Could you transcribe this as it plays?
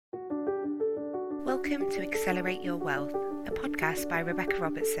Welcome to Accelerate Your Wealth, a podcast by Rebecca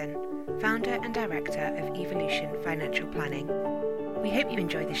Robertson, founder and director of Evolution Financial Planning. We hope you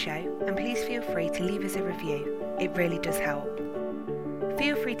enjoy the show, and please feel free to leave us a review. It really does help.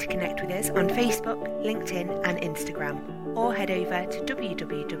 Feel free to connect with us on Facebook, LinkedIn and Instagram, or head over to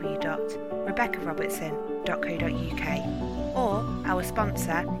www.rebeccarobertson.co.uk or our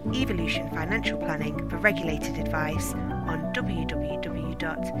sponsor, Evolution Financial Planning, for regulated advice on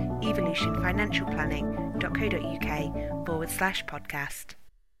www.evolutionfinancialplanning.co.uk/podcast.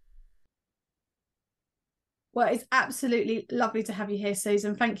 Well, it's absolutely lovely to have you here,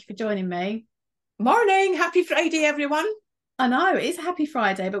 Susan. Thank you for joining me. Morning. Happy Friday, everyone. I know it is a happy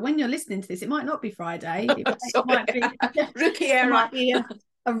Friday, but when you're listening to this, it might not be Friday. It might be Rookie error. It might be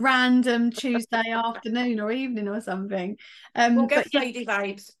a random Tuesday afternoon or evening or something. We'll get Friday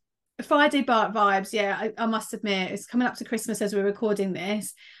vibes. Friday vibes, yeah. I must admit, it's coming up to Christmas as we're recording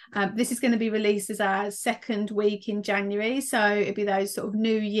this. This is going to be released as our second week in January, so it'd be those sort of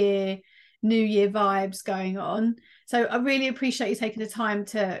New Year vibes going on. So I really appreciate you taking the time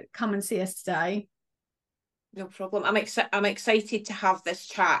to come and see us today. No problem. I'm excited to have this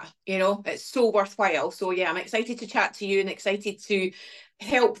chat. You know, it's so worthwhile. So yeah, I'm excited to chat to you and excited to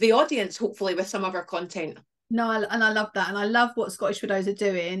help the audience, hopefully, with some of our content. No, and I love that. And I love what Scottish Widows are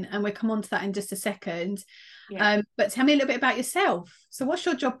doing. And we'll come on to that in just a second. Yeah. But tell me a little bit about yourself. So what's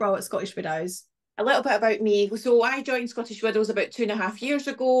your job role at Scottish Widows? A little bit about me. So I joined Scottish Widows about 2.5 years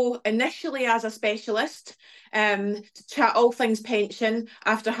ago, initially as a specialist, to chat all things pension.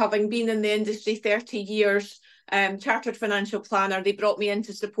 After having been in the industry 30 years, chartered financial planner, they brought me in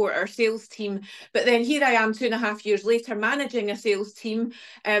to support our sales team. But then here I am 2.5 years later, managing a sales team,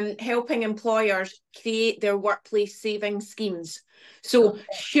 helping employers create their workplace savings schemes. So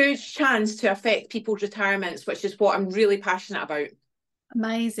huge chance to affect people's retirements, which is what I'm really passionate about.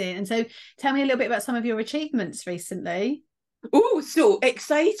 Amazing. And so tell me a little bit about some of your achievements recently. Oh, so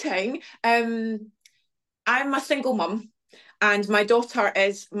exciting. I'm a single mum and my daughter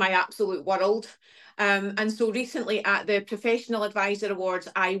is my absolute world. And so recently at the Professional Advisor Awards,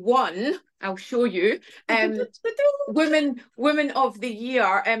 I won, I'll show you, Women of the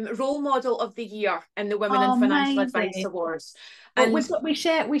Year, Role Model of the Year in the Women in Financial Advice Awards. And we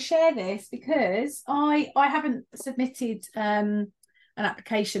share this because I haven't submitted an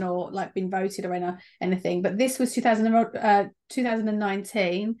application or like been voted or anything, but this was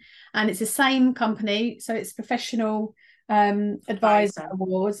 2019 and it's the same company, so it's Professional Advisor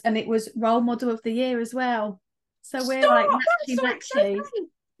Awards, and it was Role Model of the Year as well. So we're matchy.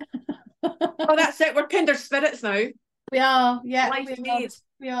 Oh, that's it, we're kindred spirits now. We are, yeah.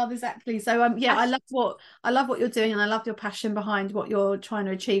 We are exactly. So I love what you're doing, and I love your passion behind what you're trying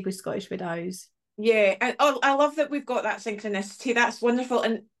to achieve with Scottish Widows. Yeah, and I love that we've got that synchronicity. That's wonderful.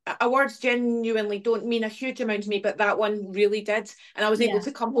 And awards genuinely don't mean a huge amount to me, but that one really did. And I was able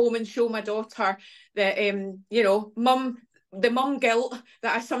to come home and show my daughter that, the mum guilt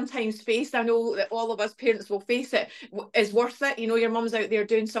that I sometimes face. I know that all of us parents will face it, is worth it. You know, your mum's out there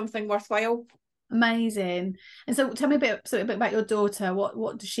doing something worthwhile. Amazing. And so tell me a bit about your daughter.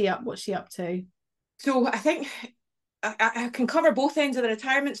 What's she up to? So I think I can cover both ends of the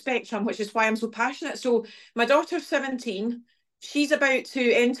retirement spectrum, which is why I'm so passionate. So my daughter's 17. She's about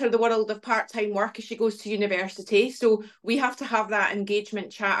to enter the world of part-time work as she goes to university. So we have to have that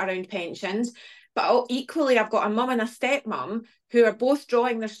engagement chat around pensions. But equally, I've got a mum and a stepmum who are both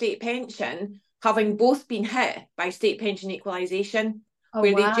drawing their state pension, having both been hit by state pension equalisation,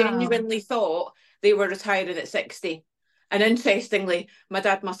 where they genuinely thought they were retiring at 60. And interestingly, my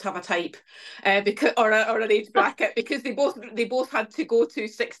dad must have a type, or an age bracket, because they both had to go to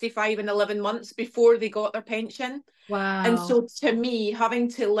 65 and 11 months before they got their pension. Wow. And so to me, having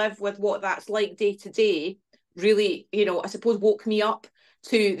to live with what that's like day to day really, I suppose woke me up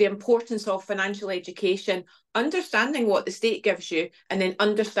to the importance of financial education, understanding what the state gives you, and then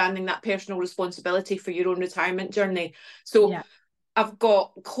understanding that personal responsibility for your own retirement journey. So I've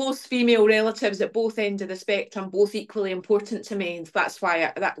got close female relatives at both ends of the spectrum, both equally important to me. And that's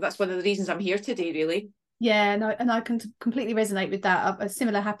why that's one of the reasons I'm here today, really. Yeah, no, and I can completely resonate with that. A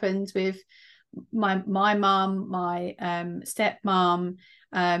similar happened with my mum, my stepmom,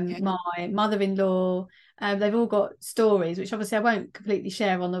 my mother-in-law. They've all got stories, which obviously I won't completely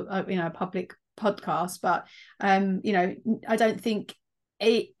share on the public podcast, but I don't think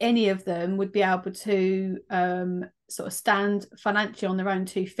any of them would be able to sort of stand financially on their own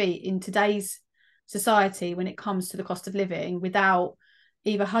 2 feet in today's society when it comes to the cost of living without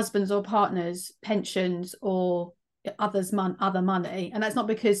either husbands or partners, pensions or other money. And that's not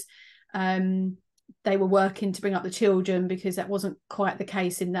because they were working to bring up the children, because that wasn't quite the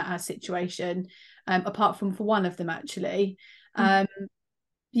case in that situation, apart from for one of them actually.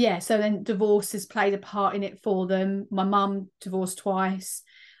 Yeah, so then divorce has played a part in it for them. My mum divorced twice.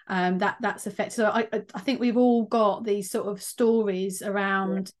 That's affected. So I think we've all got these sort of stories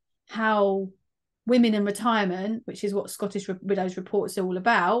around how women in retirement, which is what Scottish Widows Report's all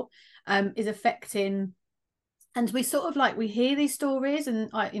about, is affecting. And we sort of like, we hear these stories, and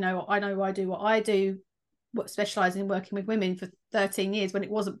I know I do what I do, specialising in working with women for 13 years when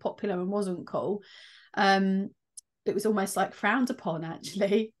it wasn't popular and wasn't cool. It was almost like frowned upon,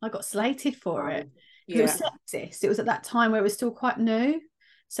 actually. I got slated for it. It was sexist. It was at that time where it was still quite new.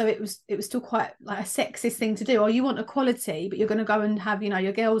 So it was still quite like a sexist thing to do. Oh, you want equality, but you're going to go and have,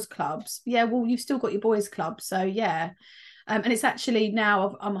 your girls' clubs. Yeah, well, you've still got your boys' clubs. So yeah. And it's actually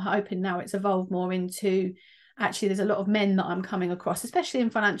now, I'm hoping now it's evolved more into, actually there's a lot of men that I'm coming across, especially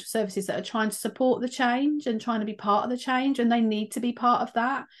in financial services, that are trying to support the change and trying to be part of the change, and they need to be part of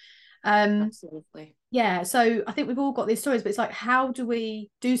that. Absolutely. Yeah, so I think we've all got these stories, but it's like, how do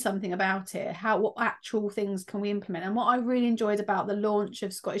we do something about it? What actual things can we implement? And what I really enjoyed about the launch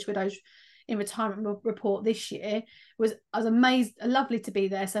of Scottish Widows in Retirement Report this year was, I was amazed, lovely to be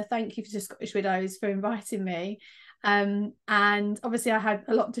there. So thank you to Scottish Widows for inviting me. And obviously I had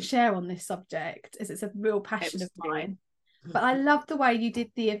a lot to share on this subject, as it's a real passion of mine. But I loved the way you did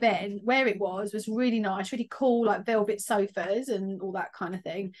the event. Where it was really nice, really cool, like velvet sofas and all that kind of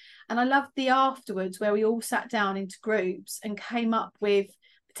thing. And I loved the afterwards, where we all sat down into groups and came up with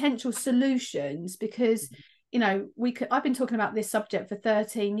potential solutions, because I've been talking about this subject for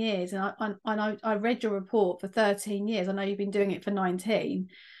 13 years, and I read your report for 13 years. I know you've been doing it for 19.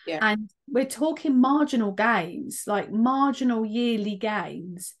 Yeah. And we're talking marginal gains, like marginal yearly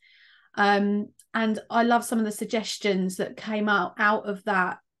gains. And I love some of the suggestions that came out of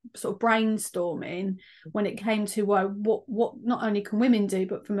that sort of brainstorming, when it came to what not only can women do,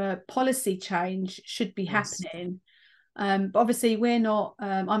 but from a policy change should be happening. But obviously we're not,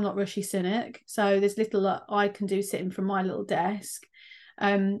 I'm not Rishi Sunak, so there's little that I can do sitting from my little desk.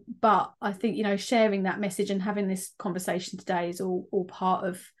 But I think, sharing that message and having this conversation today is all part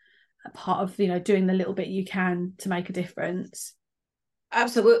of doing the little bit you can to make a difference.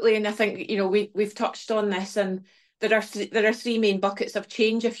 Absolutely. And I think, we've touched on this, and there are three main buckets of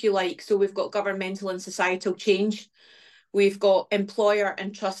change, if you like. So we've got governmental and societal change, we've got employer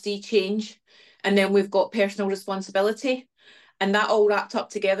and trustee change, and then we've got personal responsibility. And that all wrapped up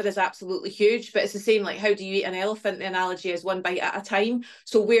together is absolutely huge. But it's the same, like, how do you eat an elephant? The analogy is one bite at a time.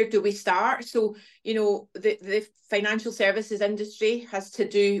 So where do we start? So, the financial services industry has to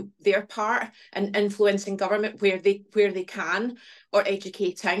do their part in influencing government where they can, or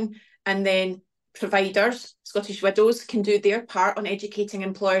educating. And then providers, Scottish Widows, can do their part on educating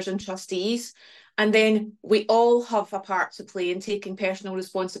employers and trustees. And then we all have a part to play in taking personal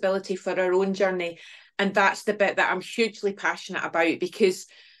responsibility for our own journey. And that's the bit that I'm hugely passionate about, because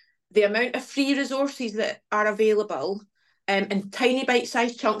the amount of free resources that are available, in tiny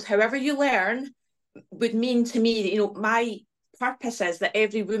bite-sized chunks, however you learn, would mean to me, my purpose is that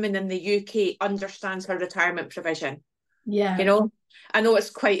every woman in the UK understands her retirement provision. Yeah. I know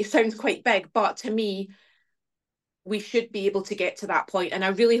it sounds quite big, but to me, we should be able to get to that point. And I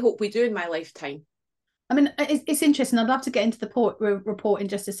really hope we do in my lifetime. I mean, it's interesting. I'd love to get into the report in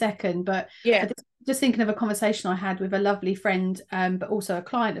just a second, but yeah, just thinking of a conversation I had with a lovely friend, but also a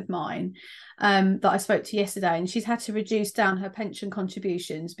client of mine, that I spoke to yesterday, and she's had to reduce down her pension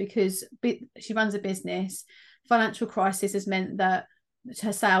contributions because she runs a business. Financial crisis has meant that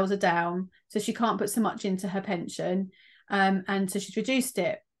her sales are down, so she can't put so much into her pension, and so she's reduced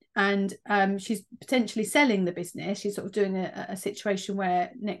it. And she's potentially selling the business. She's sort of doing a situation where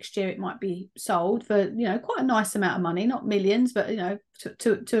next year it might be sold for quite a nice amount of money, not millions, but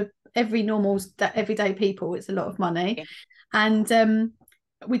to everyday people, it's a lot of money. Yeah. And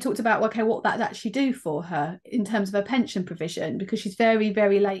we talked about what that actually do for her in terms of her pension provision, because she's very,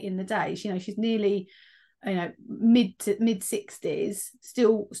 very late in the day. She's nearly mid 60s,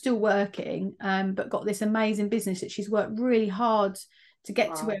 still working, but got this amazing business that she's worked really hard to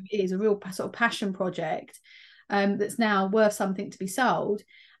get to where it is, a real sort of passion project, that's now worth something to be sold.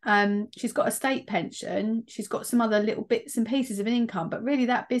 She's got a state pension, she's got some other little bits and pieces of income, but really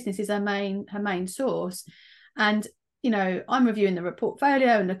that business is her main source. And I'm reviewing the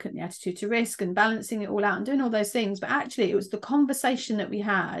portfolio and looking at the attitude to risk and balancing it all out and doing all those things, but actually it was the conversation that we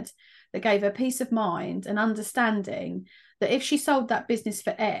had that gave her peace of mind and understanding that if she sold that business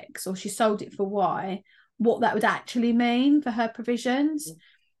for X or she sold it for Y, what that would actually mean for her provisions.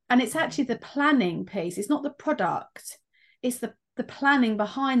 And it's actually the planning piece. It's not the product. It's the planning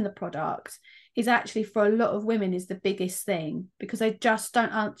behind the product. is actually, for a lot of women, is the biggest thing, because they just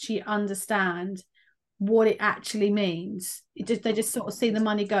don't actually understand what it actually means. They just sort of see the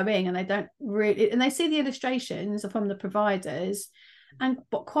money going, and they don't really, and they see the illustrations from the providers,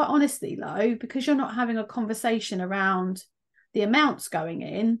 but quite honestly, though, because you're not having a conversation around the amounts going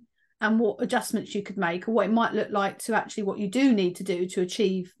in and what adjustments you could make, or what it might look like to actually what you do need to do to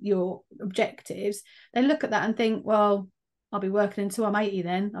achieve your objectives, they look at that and think, well, I'll be working until I'm 80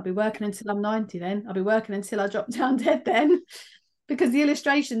 then. I'll be working until I'm 90 then. I'll be working until I drop down dead then. Because the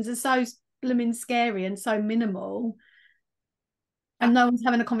illustrations are so blooming scary and so minimal. And no one's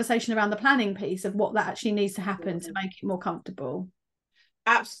having a conversation around the planning piece of what that actually needs to happen to make it more comfortable.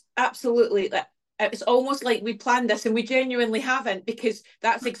 Absolutely. It's almost like we planned this, and we genuinely haven't, because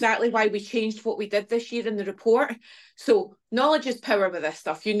that's exactly why we changed what we did this year in the report. So knowledge is power with this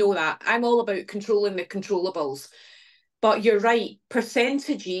stuff. You know that. I'm all about controlling the controllables. But you're right,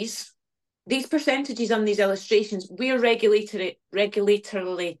 percentages, these percentages on these illustrations, we're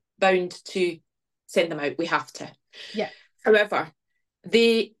regulatorily bound to send them out. We have to. Yeah. However,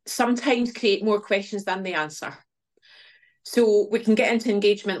 they sometimes create more questions than they answer. So we can get into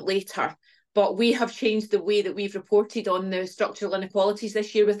engagement later, but we have changed the way that we've reported on the structural inequalities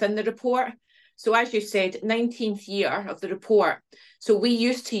this year within the report. So as you said, 19th year of the report. So we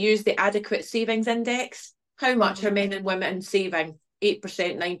used to use the adequate savings index. How much are men and women saving? 8%,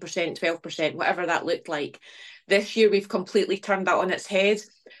 9%, 12%, whatever that looked like. This year, we've completely turned that on its head,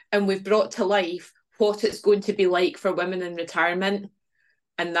 and we've brought to life what it's going to be like for women in retirement,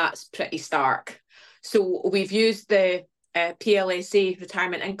 and that's pretty stark. So we've used the PLSA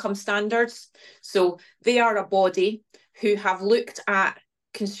retirement income standards. So they are a body who have looked at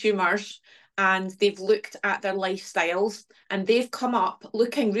consumers, and they've looked at their lifestyles, and they've come up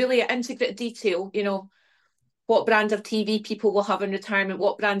looking really at integrated detail, you know, what brand of TV people will have in retirement,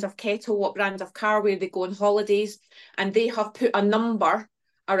 what brand of kettle, what brand of car, where they go on holidays. And they have put a number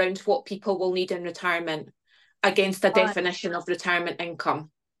around what people will need in retirement against a definition of retirement income.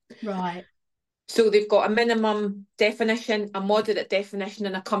 Right. So they've got a minimum definition, a moderate definition,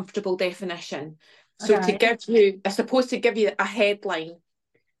 and a comfortable definition. So to give you, I suppose to give you a headline,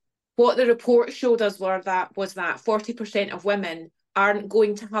 what the report showed us was that 40% of women aren't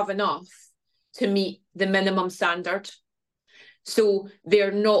going to have enough to meet the minimum standard. So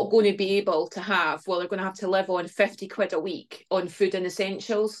they're not going to be able to have, well, they're going to have to live on 50 quid a week on food and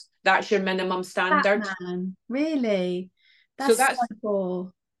essentials. That's your minimum standard. Batman. Really? That's so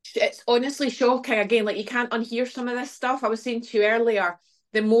cool. It's honestly shocking. Again, like, you can't unhear some of this stuff. I was saying to you earlier,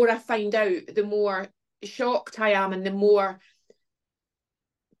 the more I find out, the more shocked I am, and the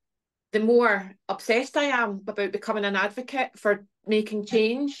more obsessed I am about becoming an advocate for making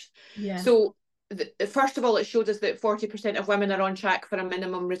change. Yeah. So first of all, it showed us that 40% of women are on track for a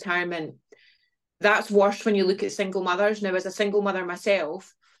minimum retirement. That's worse when you look at single mothers. Now, as a single mother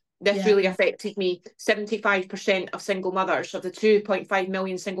myself, this really affected me. 75% of single mothers, of the 2.5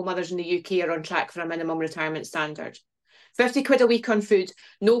 million single mothers in the UK, are on track for a minimum retirement standard. 50 quid a week on food,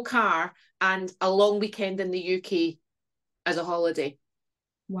 no car, and a long weekend in the UK as a holiday.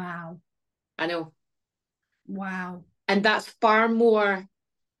 Wow. I know. Wow. And that's far more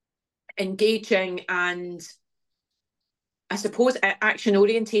engaging and, I suppose, action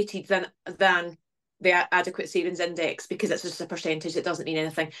orientated than the adequate savings index, because it's just a percentage. It doesn't mean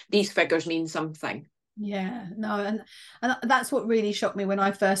anything. These figures mean something. Yeah, no, and that's what really shocked me when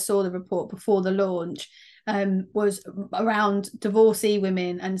I first saw the report before the launch, was around divorcee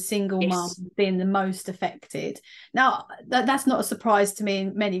women and single mums being the most affected. Now, that's not a surprise to me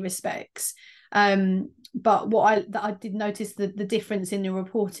in many respects, but what I did notice the difference in the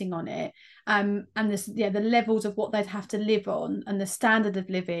reporting on it, and this, the levels of what they'd have to live on, and the standard of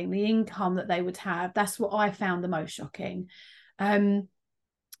living, the income that they would have. That's what I found the most shocking,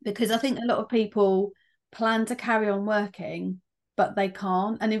 because I think a lot of people plan to carry on working, but they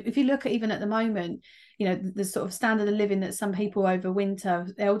can't. And if you look at, even at the moment, you know, the sort of standard of living that some people over winter,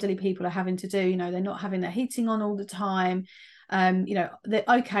 elderly people, are having to do, you know, they're not having their heating on all the time. You know,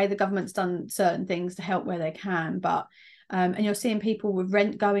 the government's done certain things to help where they can, but and you're seeing people with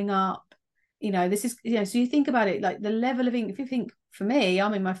rent going up. You know, this is, you know, so you think about it, like the level of, if you think, for me,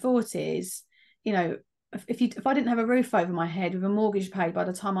 I'm in my 40s, you know, if I didn't have a roof over my head with a mortgage paid by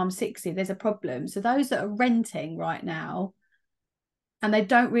the time I'm 60, there's a problem. So those that are renting right now, and they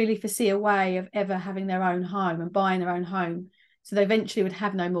don't really foresee a way of ever having their own home and buying their own home, so they eventually would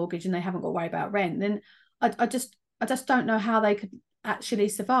have no mortgage and they haven't got to worry about rent, then I just don't know how they could actually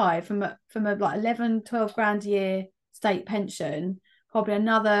survive from a like 11, 12 grand a year state pension, probably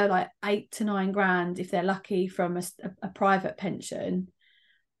another like 8 to 9 grand if they're lucky from a private pension.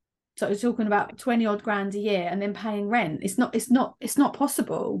 So it's talking about 20 odd grand a year and then paying rent. It's not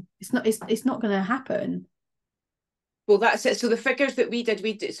possible. It's not going to happen. Well, that's it. So the figures that we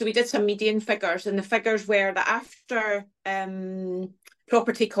did some median figures, and the figures were that after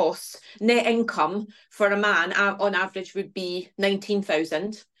property costs, net income for a man on average would be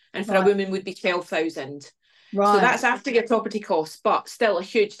 19,000, and for a woman would be 12,000. Right. So that's after your property costs, but still a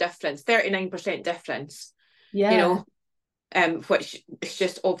huge difference, 39% difference. Yeah. You know, which is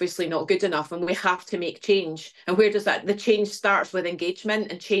just obviously not good enough, and we have to make change. And where does that? The change starts with engagement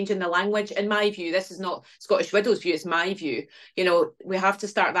and changing the language. In my view, this is not Scottish Widows' view, it's my view. You know, we have to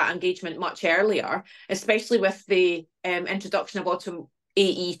start that engagement much earlier, especially with the introduction of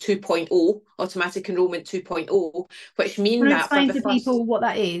AE 2.0, Automatic Enrolment 2.0, which means that explain to people what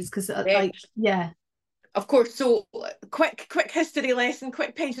that is, because Of course. So quick history lesson,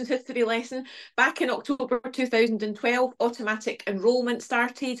 quick pensions history lesson. Back in October 2012, automatic enrolment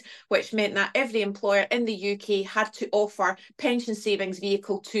started, which meant that every employer in the UK had to offer pension savings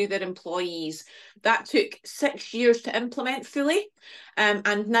vehicle to their employees. That took 6 years to implement fully.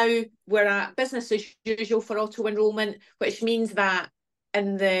 And now we're at business as usual for auto enrolment, which means that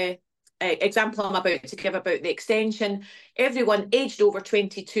in the example I'm about to give about the extension, everyone aged over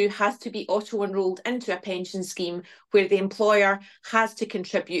 22 has to be auto-enrolled into a pension scheme where the employer has to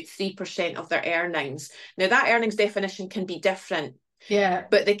contribute 3% of their earnings. Now, that earnings definition can be different. Yeah.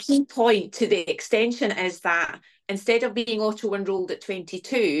 But the key point to the extension is that instead of being auto-enrolled at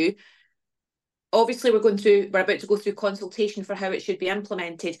 22, obviously we're about to go through consultation for how it should be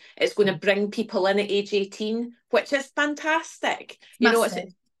implemented. It's going to bring people in at age 18, which is fantastic. You know, it's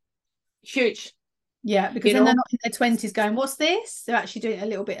huge. Yeah, because then they're not in their 20s going, what's this? They're actually doing it a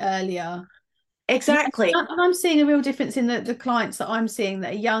little bit earlier. Exactly. And I'm seeing a real difference in the clients that I'm seeing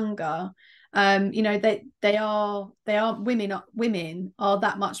that are younger. You know, they are women are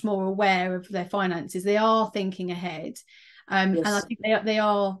that much more aware of their finances. They are thinking ahead. Yes. And I think they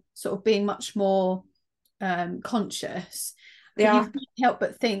are sort of being much more conscious. You can't help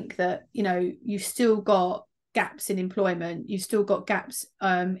but think that, you know, you've still got gaps in employment, you've still got gaps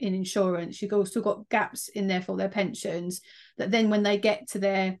in insurance, you've still got gaps in therefore their pensions, that then when they get to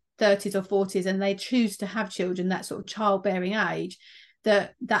their 30s or 40s and they choose to have children, that sort of childbearing age,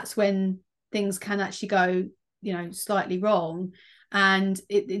 that's when things can actually go, you know, slightly wrong, and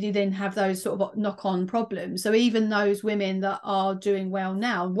you then have those sort of knock-on problems. So even those women that are doing well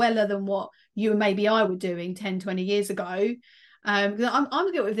now, weller than what you and maybe I were doing 10-20 years ago, because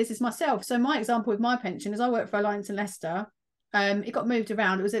I'm guilty of this as myself. So my example with my pension is I worked for Alliance and Leicester. It got moved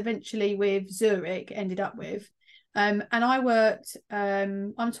around. It was eventually with Zurich, ended up with. And I worked,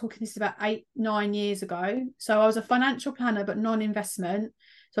 I'm talking this is about 8-9 years ago. So I was a financial planner, but non-investment.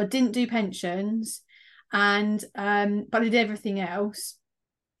 So I didn't do pensions, and but I did everything else.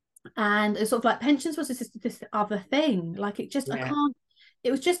 And it's sort of like pensions was just this other thing. Like it just,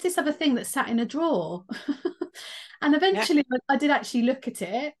 it was just this other thing that sat in a drawer. And eventually I did actually look at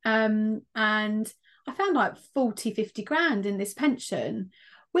it, and I found like 40-50 grand in this pension,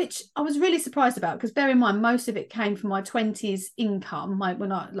 which I was really surprised about, because bear in mind most of it came from my 20s income,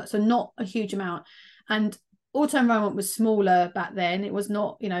 so not a huge amount. And auto enrollment was smaller back then. It was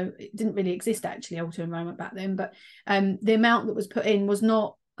not, you know, it didn't really exist actually, auto enrollment back then, but the amount that was put in was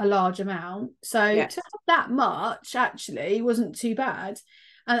not a large amount. So to have that much actually wasn't too bad.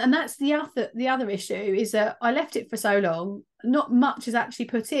 And that's the other issue, is that I left it for so long, not much is actually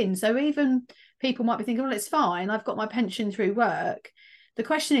put in. So even people might be thinking, well, it's fine, I've got my pension through work. The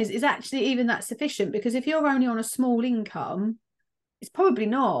question is actually even that sufficient? Because if you're only on a small income, it's probably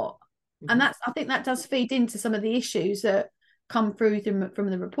not. And I think that does feed into some of the issues that come through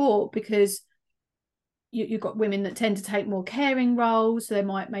from the report, because you've got women that tend to take more caring roles. So they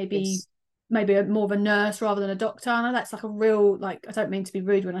might maybe more of a nurse rather than a doctor. I know that's like a real, like, I don't mean to be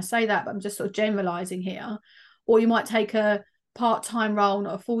rude when I say that, but I'm just sort of generalizing here. Or you might take a part-time role,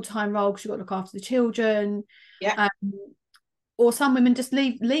 not a full-time role, because you've got to look after the children. Or some women just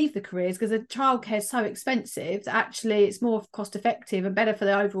leave the careers because the childcare is so expensive that actually it's more cost effective and better for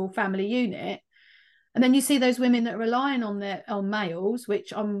the overall family unit. And then you see those women that are relying on males,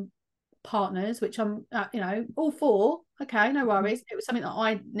 which I'm partners, which I'm you know, all for. Okay, no worries. It was something that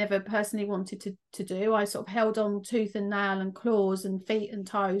I never personally wanted to do. I sort of held on tooth and nail and claws and feet and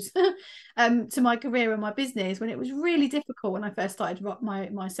toes to my career and my business when it was really difficult when I first started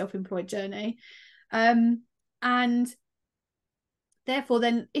my self-employed journey. And therefore,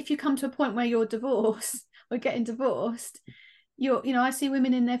 then if you come to a point where you're divorced or getting divorced, you know, I see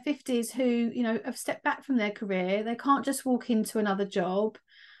women in their 50s who, you know, have stepped back from their career. They can't just walk into another job.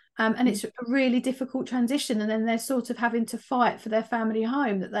 And it's a really difficult transition, and then they're sort of having to fight for their family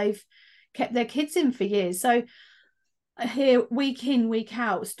home that they've kept their kids in for years. So I hear week in, week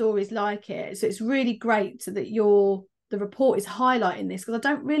out stories like it. So it's really great that the report is highlighting this, because I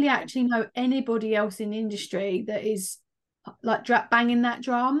don't really actually know anybody else in the industry that is like banging that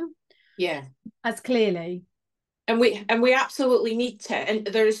drum as clearly. And we absolutely need to, and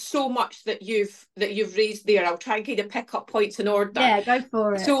there is so much that you've raised there. I'll try and kind of pick up points in order. Yeah, go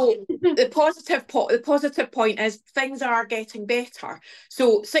for it. So the positive point is things are getting better.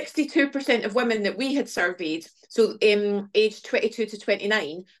 So 62% of women that we had surveyed, so aged 22 to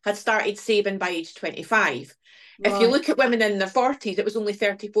 29, had started saving by age 25. If you look at women in their 40s, it was only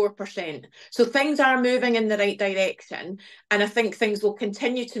 34%. So things are moving in the right direction. And I think things will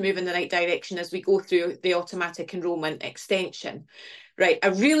continue to move in the right direction as we go through the automatic enrolment extension. Right,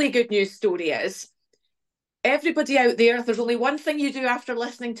 a really good news story is, everybody out there, there's only one thing you do after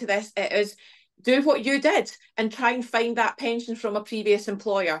listening to this. It is do what you did and try and find that pension from a previous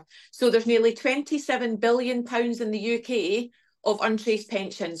employer. So there's nearly £27 billion in the UK of untraced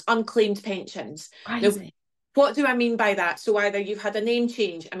pensions, unclaimed pensions. Crazy. Now, what do I mean by that? So either you've had a name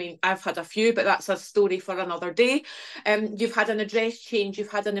change. I mean, I've had a few, but that's a story for another day. You've had an address change. You've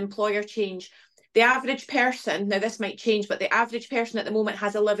had an employer change. The average person, now this might change, but the average person at the moment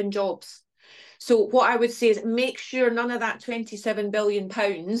has 11 jobs. So what I would say is make sure none of that £27 billion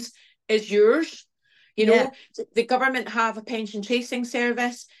is yours. You know, the government have a pension tracing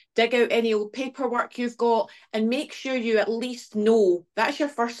service. Dig out any old paperwork you've got and make sure you at least know. That's your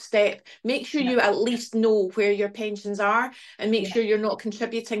first step. Make sure you at least know where your pensions are, and make sure you're not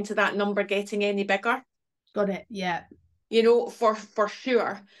contributing to that number getting any bigger. Got it. Yeah. You know, for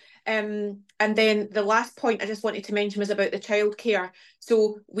sure. And then the last point I just wanted to mention was about the childcare.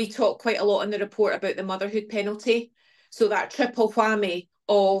 So we talk quite a lot in the report about the motherhood penalty. So that triple whammy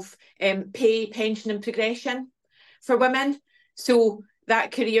of pay, pension and progression for women. So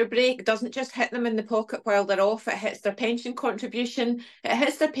that career break doesn't just hit them in the pocket while they're off. It hits their pension contribution, it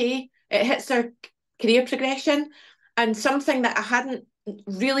hits their pay, it hits their career progression. And something that I hadn't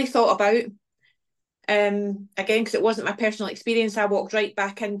really thought about, again, because it wasn't my personal experience, I walked right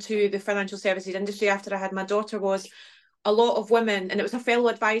back into the financial services industry after I had my daughter, was a lot of women, and it was a fellow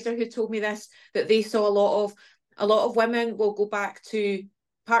advisor who told me this, that they saw a lot of women will go back to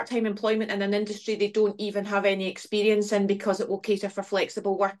part-time employment in an industry they don't even have any experience in, because it will cater for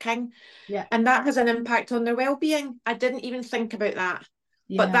flexible working. And that has an impact on their well-being. I didn't even think about that.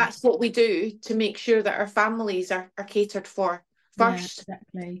 But that's what we do to make sure that our families are catered for first.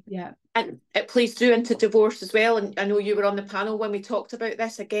 Exactly. And it plays through into divorce as well. And I know you were on the panel when we talked about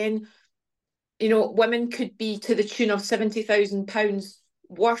this. Again, you know, women could be to the tune of £70,000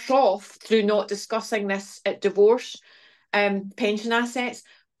 worse off through not discussing this at divorce, pension assets.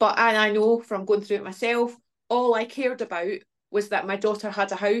 But and I know from going through it myself, all I cared about was that my daughter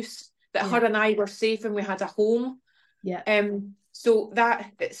had a house, that her and I were safe and we had a home. So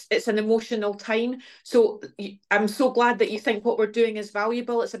that it's an emotional time. So I'm so glad that you think what we're doing is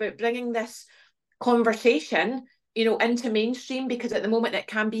valuable. It's about bringing this conversation, you know, into mainstream, because at the moment it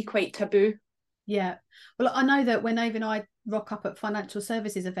can be quite taboo. Yeah. Well, I know that when Ava and I rock up at financial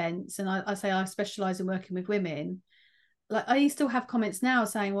services events, and I say I specialise in working with women, like I still have comments now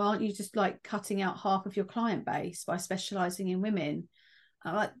saying, well, aren't you just like cutting out half of your client base by specialising in women?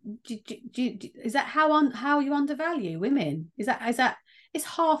 I'm like, is that how you undervalue women? Is that it's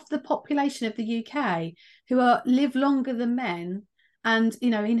half the population of the UK who live longer than men, and you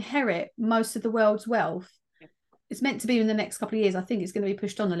know, inherit most of the world's wealth. It's meant to be in the next couple of years. I think it's going to be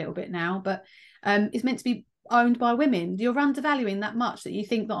pushed on a little bit now, but it's meant to be owned by women. You're undervaluing that much that you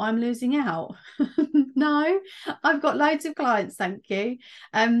think that I'm losing out. No, I've got loads of clients, thank you.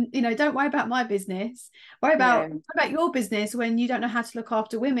 You know, don't worry about my business. Worry about your business when you don't know how to look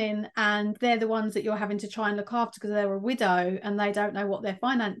after women, and they're the ones that you're having to try and look after because they're a widow and they don't know what their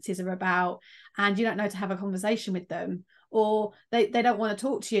finances are about, and you don't know to have a conversation with them, or they don't want to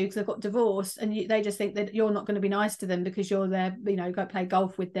talk to you because they've got divorced, and they just think that you're not going to be nice to them because you're there, you know, go play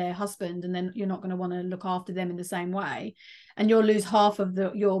golf with their husband, and then you're not going to want to look after them in the same way, and you'll lose half of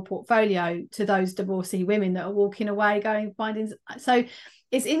your portfolio to those divorcee women that are walking away finding. So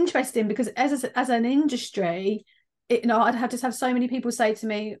it's interesting because as an industry, you know, I'd just have so many people say to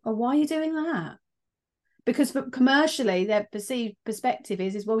me, oh, why are you doing that? Because commercially their perceived perspective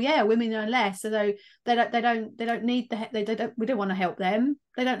is well, yeah, women earn less, so they don't need we don't want to help them.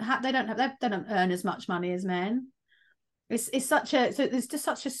 They don't earn as much money as men. It's there's just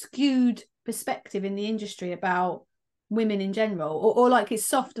such a skewed perspective in the industry about women in general, or like it's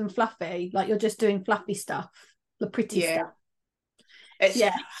soft and fluffy, like you're just doing fluffy stuff, the pretty stuff. It's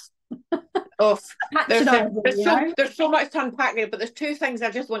Yeah. oh, Patronising, you know? there's so much to unpack there, but there's two things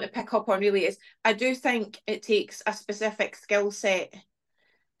I just want to pick up on really is I do think it takes a specific skill set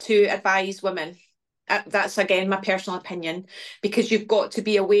to advise women. That's again my personal opinion, because you've got to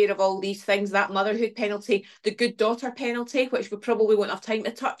be aware of all these things, that motherhood penalty, the good daughter penalty, which we probably won't have time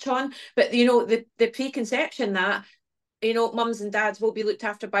to touch on, but you know, the preconception that, you know, mums and dads will be looked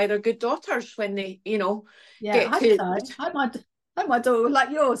after by their good daughters when they, you know, Yeah, get I to hope so. I hope my daughter, like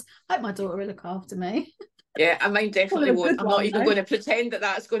yours, I hope my daughter will look after me. yeah, and mine definitely won't. I'm not even though. going to pretend that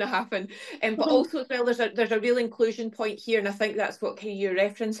that's going to happen. But also as well, there's a real inclusion point here, and I think that's what you're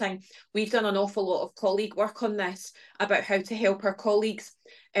referencing. We've done an awful lot of colleague work on this about how to help our colleagues.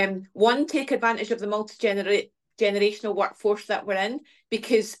 One, take advantage of the multi-generational workforce that we're in,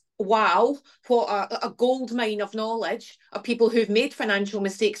 because wow, what a gold mine of knowledge of people who've made financial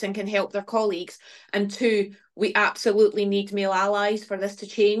mistakes and can help their colleagues. And two, we absolutely need male allies for this to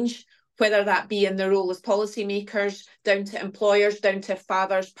change, whether that be in their role as policymakers, down to employers, down to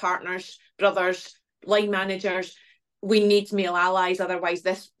fathers, partners, brothers, line managers. We need male allies, otherwise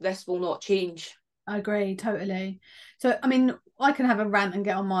this will not change. I agree totally. So I mean, I can have a rant and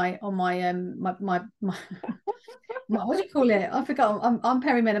get on my what do you call it? I forgot. I'm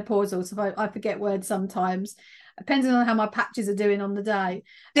perimenopausal, so I forget words sometimes, depending on how my patches are doing on the day.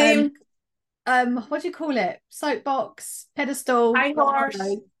 Same. What do you call it? Soapbox, pedestal, High horse.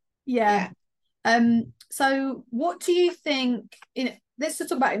 Yeah. So what do you think let's just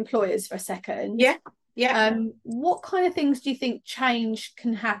talk about employers for a second. Yeah. What kind of things do you think change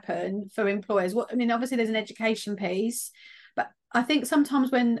can happen for employers? I mean, obviously there's an education piece, but I think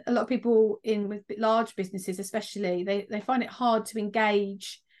sometimes when a lot of people with large businesses especially, they find it hard to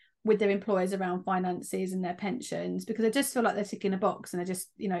engage with their employers around finances and their pensions, because they just feel like they're ticking a box, and they're just,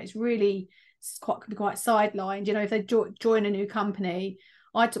 you know, could be quite sidelined. You know, if they join a new company,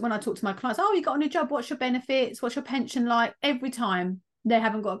 when I talk to my clients, oh, you got a new job, what's your benefits, what's your pension like? Every time they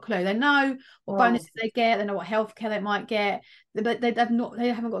haven't got a clue. They know what bonuses they get, they know what healthcare they might get, but they haven't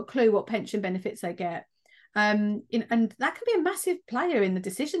got a clue what pension benefits they get. And that can be a massive player in the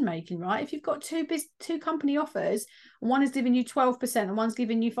decision making, right? If you've got two company offers, and one is giving you 12% and one's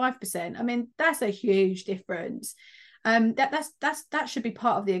giving you 5%, I mean, that's a huge difference. That should be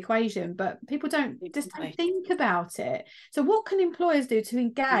part of the equation, but people don't think about it. So what can employers do to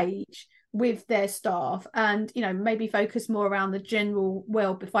engage with their staff and, you know, maybe focus more around the general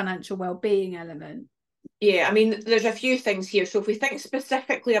financial well-being element? Yeah, I mean, there's a few things here. So if we think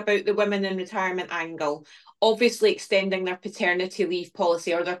specifically about the women in retirement angle, obviously extending their paternity leave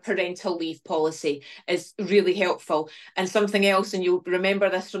policy or their parental leave policy is really helpful. And something else, and you'll remember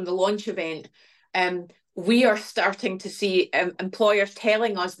this from the launch event, we are starting to see employers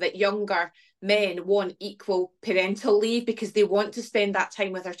telling us that younger men want equal parental leave because they want to spend that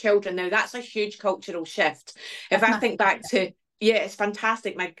time with their children. Now, that's a huge cultural shift. If I think back to, yeah, it's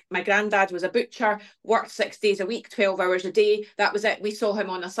fantastic. My granddad was a butcher, worked 6 days a week, 12 hours a day. That was it. We saw him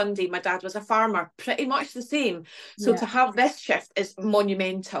on a Sunday. My dad was a farmer, pretty much the same. So to have this shift is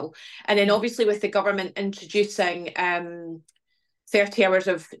monumental. And then obviously with the government introducing 30 hours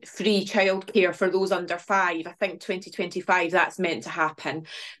of free childcare for those under 5. I think 2025 that's meant to happen.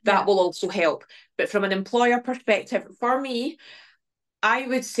 That will also help. But from an employer perspective, for me, I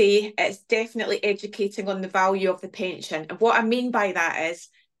would say it's definitely educating on the value of the pension. And what I mean by that is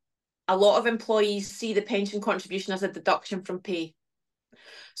a lot of employees see the pension contribution as a deduction from pay.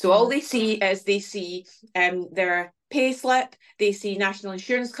 So all they see is their pay slip, they see national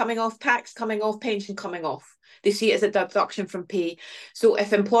insurance coming off, tax coming off, pension coming off. They see it as a deduction from pay. So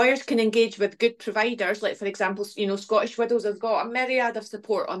if employers can engage with good providers, like for example, you know, Scottish Widows has got a myriad of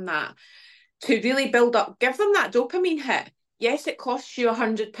support on that to really build up, give them that dopamine hit. Yes, it costs you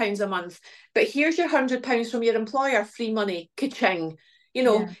 £100 a month, but here's your £100 from your employer, free money, ka-ching. You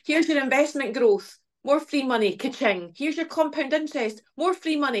know, here's your investment growth, more free money, ka-ching. Here's your compound interest, more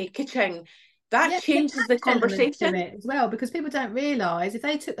free money, ka-ching. That changes the conversation as well, because people don't realise if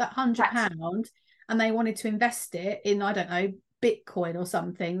they took that £100 and they wanted to invest it in, I don't know, Bitcoin or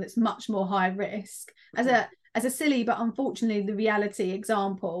something that's much more high risk, as a silly but unfortunately the reality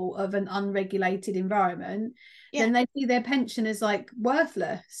example of an unregulated environment, then they see their pension as like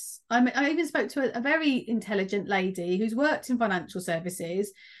worthless. I mean, I even spoke to a very intelligent lady who's worked in financial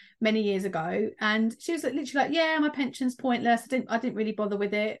services many years ago, and she was literally like, yeah, my pension's pointless, I didn't really bother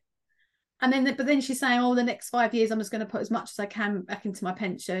with it. And then she's saying, oh, the next 5 years I'm just going to put as much as I can back into my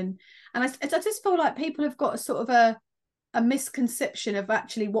pension. And I just feel like people have got a sort of a misconception of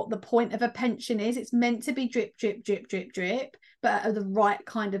actually what the point of a pension is. It's meant to be drip, drip, drip, drip, drip. but at the right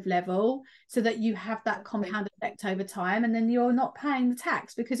kind of level, so that you have that compound effect over time, and then you're not paying the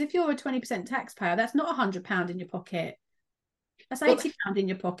tax. Because if you're a 20% taxpayer, that's not £100 in your pocket. That's £80 in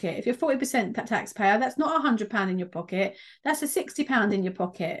your pocket. If you're 40% taxpayer, that's not £100 in your pocket. That's a £60 in your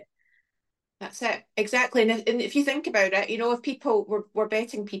pocket. That's it, exactly. And if you think about it, you know, if people were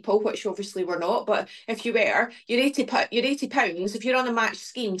betting people, which obviously we're not, but if you were, your £80, if you're on a match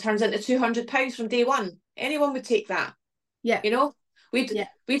scheme, turns into £200 from day one. Anyone would take that. Yeah. You know, we've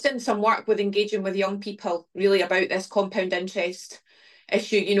done some work with engaging with young people really about this compound interest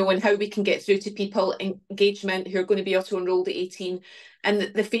issue, you know, and how we can get through to people engagement who are going to be auto-enrolled at 18.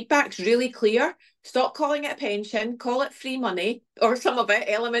 And the feedback's really clear. Stop calling it a pension, call it free money, or some of it,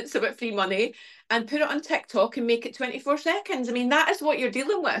 elements of it free money, and put it on TikTok and make it 24 seconds. I mean, that is what you're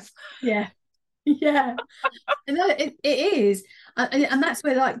dealing with. Yeah. Yeah. And it is. And that's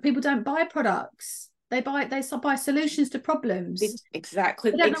where, like, people don't buy products. They buy solutions to problems.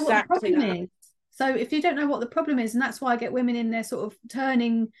 Exactly. They don't know what the problem is. So if you don't know what the problem is, and that's why I get women in there sort of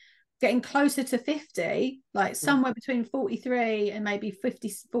getting closer to 50, like somewhere between 43 and maybe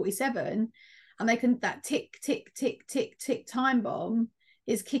 47, and they can, that tick, tick, tick, tick, tick time bomb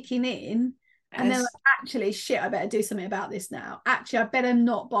is kicking in. And they're like, actually, shit, I better do something about this now. Actually, I better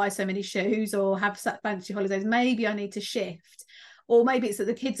not buy so many shoes or have fancy holidays. Maybe I need to shift. Or maybe it's that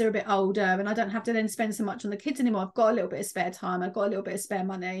the kids are a bit older and I don't have to then spend so much on the kids anymore. I've got a little bit of spare time. I've got a little bit of spare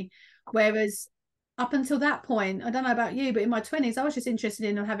money. Whereas up until that point, I don't know about you, but in my 20s, I was just interested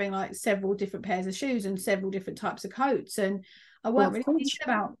in having like several different pairs of shoes and several different types of coats. And I weren't really thinking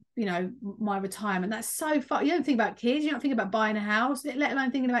about, you know, my retirement. That's so far. You don't think about kids. You don't think about buying a house, let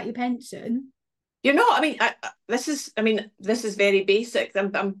alone thinking about your pension. You're not. I mean, this is very basic.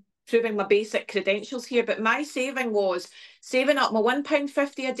 I'm proving my basic credentials here, but my saving was saving up my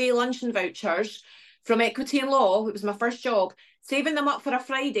 £1.50 a day luncheon vouchers from Equity and Law. It was my first job. Saving them up for a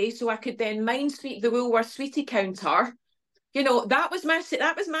Friday so I could then mind sweep the Woolworths sweetie counter. You know, that was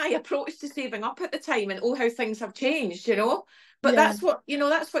my approach to saving up at the time, and oh, how things have changed, you know. But that's what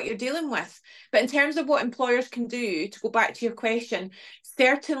you're dealing with. But in terms of what employers can do, to go back to your question,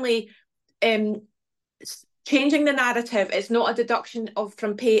 certainly changing the narrative. It's not a deduction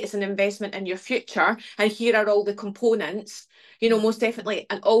from pay, it's an investment in your future. And here are all the components, you know, most definitely.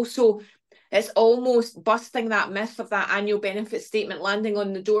 And also, it's almost busting that myth of that annual benefit statement landing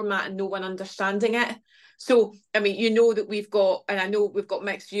on the doormat and no one understanding it. So, I mean, you know that I know we've got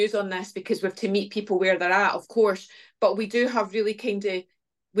mixed views on this because we have to meet people where they're at, of course, but we do have really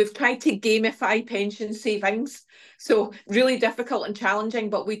we've tried to gamify pension savings. So really difficult and challenging,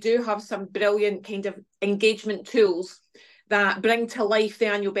 but we do have some brilliant kind of engagement tools that bring to life the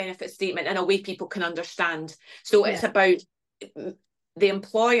annual benefit statement in a way people can understand. So it's about the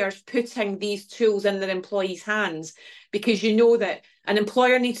employers putting these tools in their employees' hands, because you know that an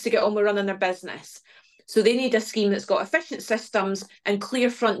employer needs to get on with running their business. So they need a scheme that's got efficient systems and clear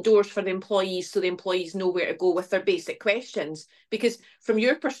front doors for the employees, so the employees know where to go with their basic questions. Because from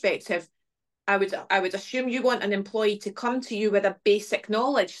your perspective, I would assume you want an employee to come to you with a basic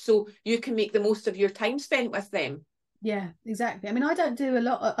knowledge so you can make the most of your time spent with them. Yeah, exactly. I mean, I don't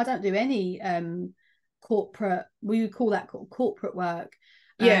do any corporate, we would call that corporate work.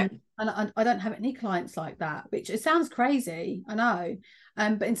 And I don't have any clients like that, which it sounds crazy, I know.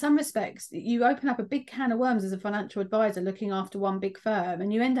 But in some respects, you open up a big can of worms as a financial advisor looking after one big firm,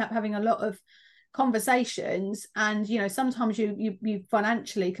 and you end up having a lot of conversations. And, you know, sometimes you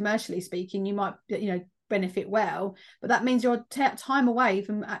financially, commercially speaking, you might, you know, benefit well, but that means you're time away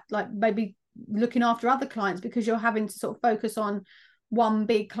from like maybe looking after other clients because you're having to sort of focus on one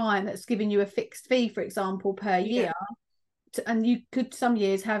big client that's giving you a fixed fee, for example, per year. And you could some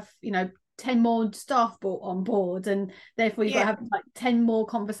years have, you know, 10 more staff brought on board, and therefore you've got to have like 10 more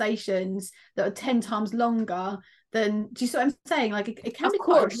conversations that are 10 times longer than, do you see what I'm saying? Like it can be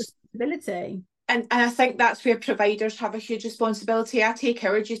quite a responsibility. And I think that's where providers have a huge responsibility. I take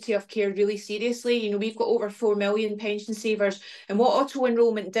our duty of care really seriously. You know, we've got over 4 million pension savers, and what auto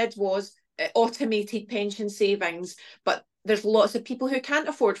enrolment did was it automated pension savings. But there's lots of people who can't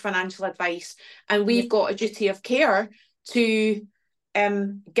afford financial advice, and we've got a duty of care to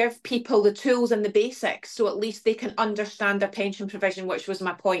give people the tools and the basics so at least they can understand their pension provision, which was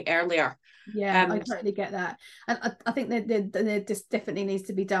my point earlier. I totally get that. And I think that there just definitely needs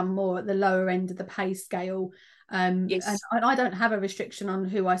to be done more at the lower end of the pay scale. And I don't have a restriction on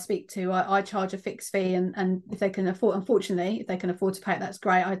who I speak to. I charge a fixed fee, and if they can afford, unfortunately, if they can afford to pay it, that's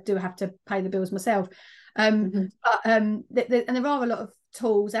great. I do have to pay the bills myself. But and there are a lot of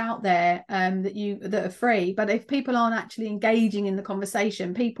tools out there that are free, but if people aren't actually engaging in the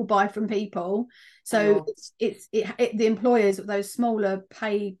conversation, people buy from people. So it's the employers, those smaller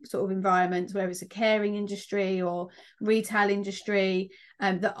pay sort of environments, whether it's a caring industry or retail industry,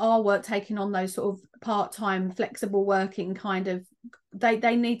 that are taking on those sort of part-time flexible working kind of,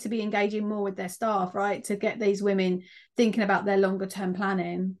 they need to be engaging more with their staff, right, to get these women thinking about their longer term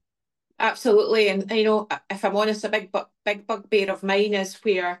planning. Absolutely. And you know, if I'm honest, a big bugbear of mine is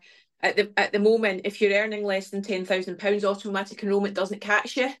where at the moment, if you're earning less than £10,000, automatic enrolment doesn't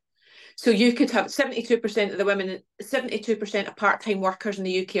catch you. So you could have 72% of the women, 72% of part-time workers in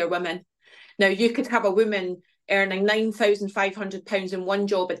the UK are women. Now you could have a woman earning £9,500 in one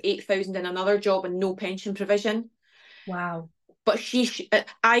job and £8,000 in another job and no pension provision. Wow. But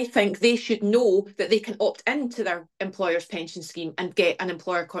I think they should know that they can opt into their employer's pension scheme and get an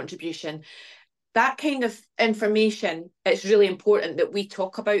employer contribution. That kind of information, it's really important that we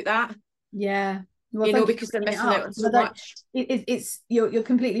talk about that. Yeah. Well, you know, because they're missing out on so much. It's you're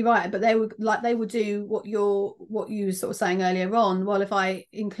completely right, but they would do what you were sort of saying earlier on. Well, if I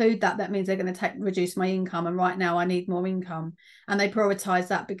include that, that means they're going to reduce my income, and right now I need more income, and they prioritise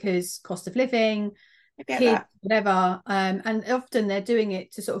that because cost of living, kids, whatever, and often they're doing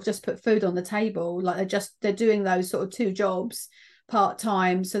it to sort of just put food on the table. Like they're doing those sort of two jobs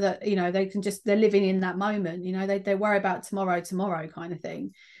part-time so that, you know, they're living in that moment. You know, they worry about tomorrow kind of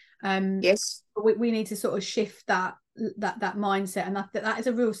thing. Yes, we need to sort of shift that mindset, and that is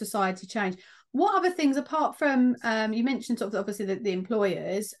a real society change. What other things apart from you mentioned sort of obviously the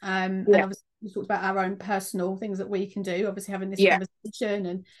employers, and obviously we talked about our own personal things that we can do, obviously having this conversation,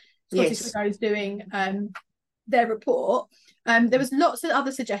 and Scottish Widows doing their report. There was lots of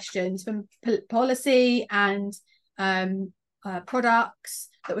other suggestions from policy and products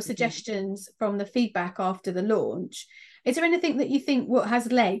that were suggestions from the feedback after the launch. Is there anything that you think what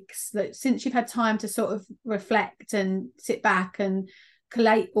has legs, that since you've had time to sort of reflect and sit back and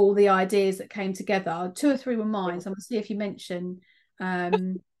collate all the ideas that came together? 2 or 3 were mine, so I'm going to see if you mention.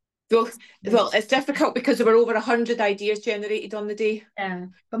 Well, it's difficult because there were over 100 ideas generated on the day. Yeah,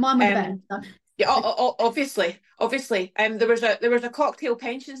 but mine were the best. Yeah, obviously. There was a cocktail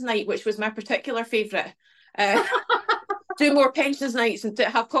pensions night, which was my particular favourite. Do more pensions nights and to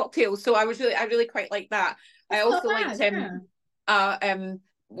have cocktails. So I really quite like that. I also liked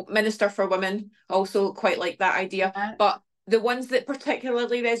Minister for Women. Also quite like that idea. Yeah. But the ones that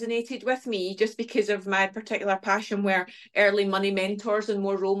particularly resonated with me, just because of my particular passion, were early money mentors and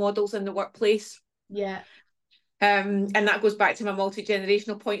more role models in the workplace. Yeah. And that goes back to my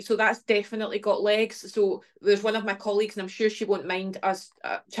multi-generational point. So that's definitely got legs. So there's one of my colleagues, and I'm sure she won't mind us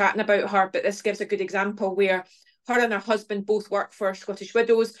chatting about her, but this gives a good example where her and her husband both work for Scottish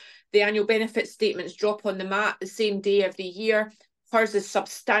Widows. The annual benefit statements drop on the mat the same day every year. Hers is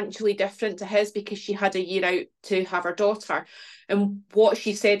substantially different to his because she had a year out to have her daughter. And what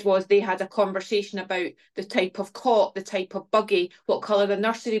she said was they had a conversation about the type of cot, the type of buggy, what colour the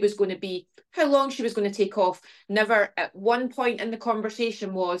nursery was going to be, how long she was going to take off. Never at one point in the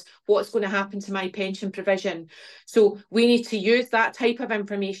conversation was what's going to happen to my pension provision. So we need to use that type of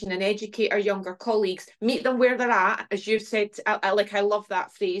information and educate our younger colleagues, meet them where they're at, as you've said. I love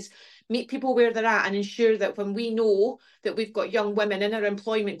that phrase. Meet people where they're at and ensure that when we know that we've got young women in our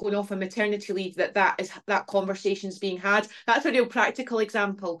employment going off on maternity leave, that conversation's being had. That's a real practical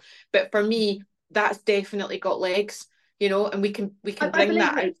example. But for me, that's definitely got legs, you know, and we can bring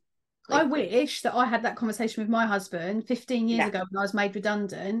that out. I wish that I had that conversation with my husband 15 years ago when I was made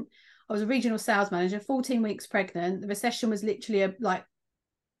redundant. I was a regional sales manager, 14 weeks pregnant. The recession was literally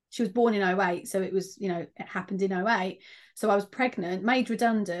she was born in 2008. So it was, you know, it happened in 2008. So I was pregnant, made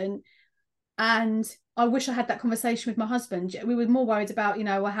redundant. And I wish I had that conversation with my husband. We were more worried about,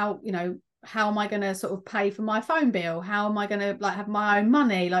 how am I going to sort of pay for my phone bill? How am I going to have my own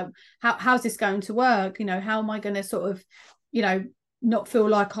money? Like, how's this going to work? You know, how am I going to sort of, not feel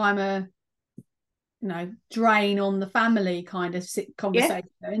like I'm a, drain on the family kind of conversation.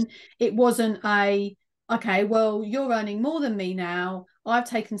 Yeah. It wasn't okay, well, you're earning more than me now. I've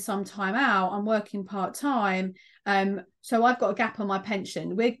taken some time out. I'm working part-time. So I've got a gap on my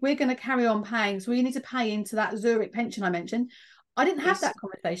pension. We're going to carry on paying. So we need to pay into that Zurich pension I mentioned. I didn't have that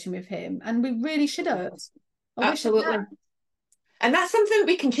conversation with him, and we really should have. Absolutely. And that's something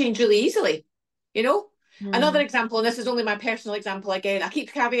we can change really easily, you know? Another example, and this is only my personal example again, I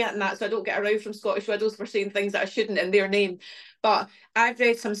keep caveating that so I don't get a row from Scottish Widows for saying things that I shouldn't in their name. But I've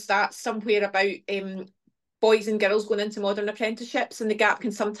read some stats somewhere about boys and girls going into modern apprenticeships, and the gap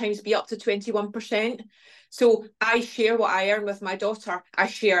can sometimes be up to 21%. So I share what I earn with my daughter. I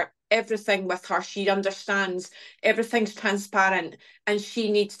share everything with her. She understands everything's transparent, and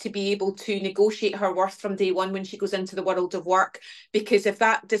she needs to be able to negotiate her worth from day one when she goes into the world of work. Because if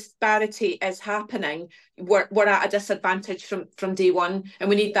that disparity is happening, we're at a disadvantage from day one, and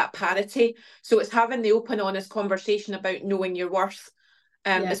we need that parity. So it's having the open, honest conversation about knowing your worth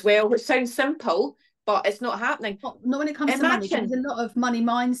as well, which sounds simple, but it's not happening. Not when it comes to money. There's a lot of money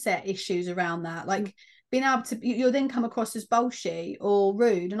mindset issues around that. Like being able to, you'll then come across as bullshit or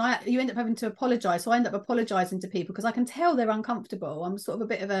rude, and you end up having to apologize. So I end up apologizing to people because I can tell they're uncomfortable. I'm sort of a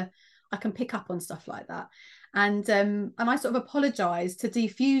bit of I can pick up on stuff like that, and I sort of apologize to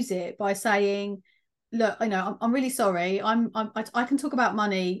defuse it by saying, look, I'm really sorry. I can talk about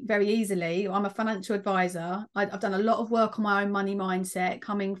money very easily. I'm a financial advisor. I've done a lot of work on my own money mindset,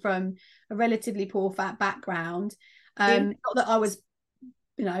 coming from a relatively poor fat background. Not that I was,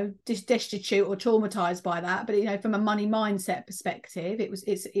 destitute or traumatized by that, but from a money mindset perspective, it was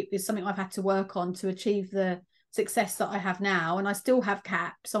something I've had to work on to achieve the success that I have now. And I still have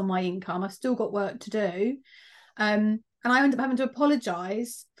caps on my income. I've still got work to do. And I end up having to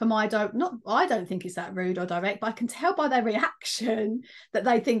apologise for I don't think it's that rude or direct, but I can tell by their reaction that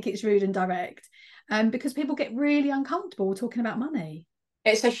they think it's rude and direct, because people get really uncomfortable talking about money.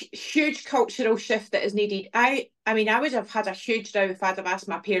 It's a huge cultural shift that is needed. I mean, I would have had a huge row if I'd have asked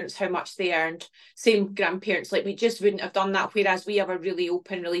my parents how much they earned. Same grandparents, like we just wouldn't have done that, whereas we have a really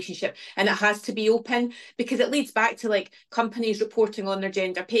open relationship, and it has to be open because it leads back to like companies reporting on their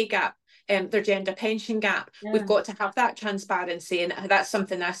gender pay gap. Their gender pension gap. We've got to have that transparency, and that's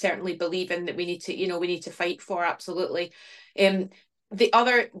something I certainly believe in, that we need to fight for. Absolutely. One of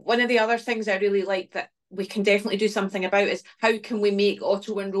the other things I really like that we can definitely do something about is how can we make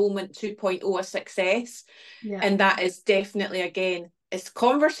auto enrollment 2.0 a success? And that is definitely, again, it's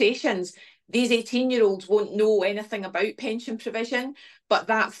conversations. These 18-year-olds won't know anything about pension provision, but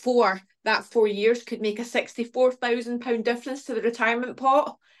that 4 years could make a £64,000 difference to the retirement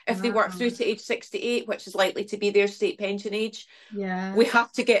pot if they work through to age 68, which is likely to be their state pension age. We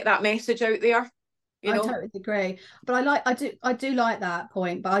have to get that message out there. I totally agree, but I do like that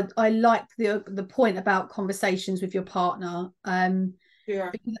point, but I like the point about conversations with your partner.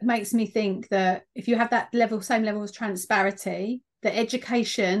 Because it makes me think that if you have that same level of transparency, the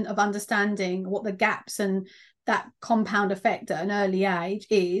education of understanding what the gaps and that compound effect at an early age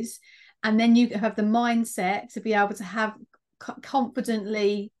is, and then you have the mindset to be able to have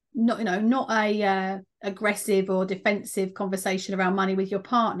confidently, not a aggressive or defensive conversation around money with your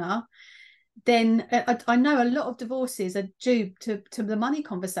partner, then I know a lot of divorces are due to the money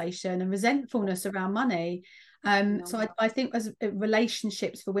conversation and resentfulness around money. So I think as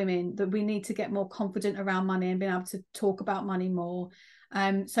relationships for women, that we need to get more confident around money and being able to talk about money more,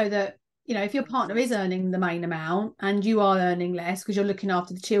 so that if your partner is earning the main amount and you are earning less because you're looking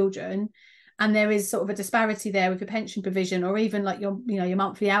after the children, and there is sort of a disparity there with your pension provision, or even like your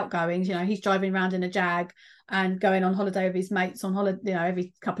monthly outgoings, he's driving around in a Jag and going on holiday with his mates on holiday,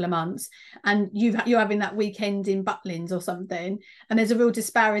 every couple of months, and you're having that weekend in Butlins or something, and there's a real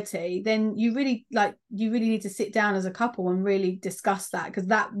disparity, then you really need to sit down as a couple and really discuss that, because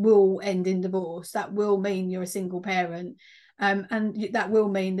that will end in divorce. That will mean you're a single parent, and that will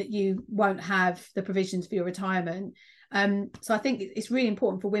mean that you won't have the provisions for your retirement. So I think it's really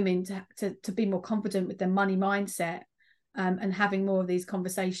important for women to be more confident with their money mindset, and having more of these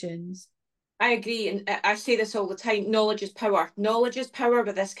conversations. I agree, and I say this all the time, knowledge is power. Knowledge is power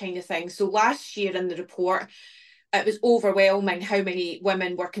with this kind of thing. So last year in the report, it was overwhelming how many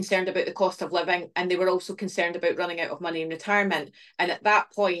women were concerned about the cost of living, and they were also concerned about running out of money in retirement. And at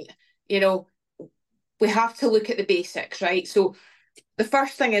that point, we have to look at the basics, right? So the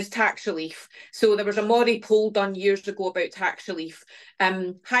first thing is tax relief. So there was a Mori poll done years ago about tax relief.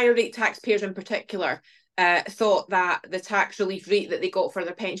 Higher rate taxpayers in particular thought that the tax relief rate that they got for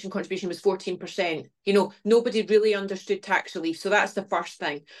their pension contribution was 14%. Nobody really understood tax relief. So that's the first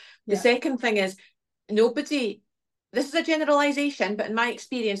thing. The second thing is this is a generalisation, but in my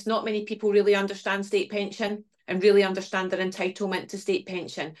experience, not many people really understand state pension and really understand their entitlement to state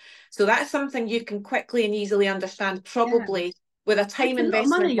pension. So that's something you can quickly and easily understand, probably with a time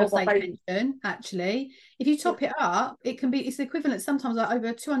investment. Money, your state pension, actually, if you top it up, it's the equivalent sometimes like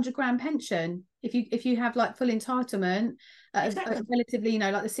over 200 grand pension if you have like full entitlement at a relatively,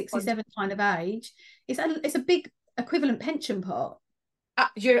 like the 67 kind of age. It's a big equivalent pension pot.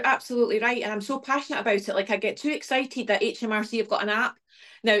 You're absolutely right, and I'm so passionate about it. Like, I get too excited that HMRC have got an app.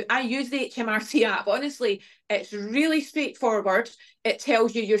 Now, I use the HMRC app. Honestly, it's really straightforward. It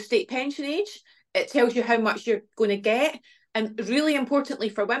tells you your state pension age. It tells you how much you're going to get. And really importantly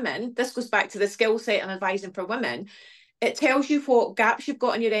for women, this goes back to the skill set and advising for women, it tells you what gaps you've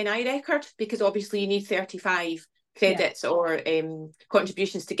got in your NI record, because obviously you need 35 credits or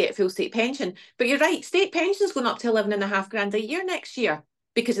contributions to get full state pension. But you're right, state pension's going up to 11.5 grand a year next year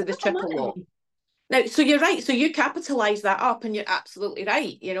because of the triple law. Now, so you're right. So you capitalise that up, and you're absolutely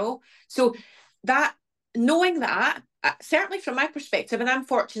right, you know. So that, knowing that, certainly from my perspective, and I'm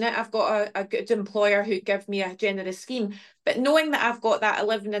fortunate, I've got a good employer who give me a generous scheme, but knowing that I've got that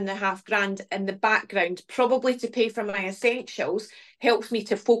 11.5 grand in the background, probably to pay for my essentials, helps me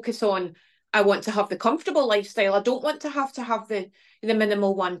to focus on, I want to have the comfortable lifestyle. I don't want to have the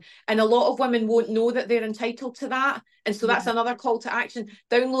minimal one. And a lot of women won't know that they're entitled to that. And so that's another call to action.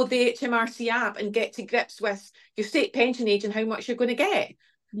 Download the HMRC app and get to grips with your state pension age and how much you're going to get.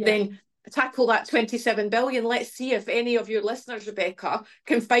 Then tackle that 27 billion. Let's see if any of your listeners, Rebecca,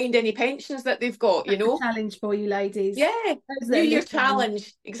 can find any pensions that they've got, you know. Challenge for you ladies. Yeah, New Year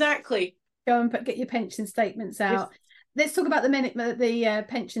challenge. Exactly. Go and get your pension statements out. Let's talk about the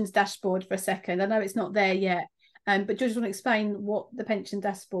pensions dashboard for a second. I know it's not there yet, but do you just want to explain what the pension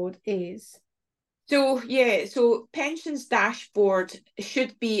dashboard is? So pensions dashboard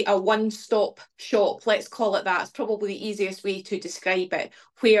should be a one-stop shop, let's call it that. It's probably the easiest way to describe it,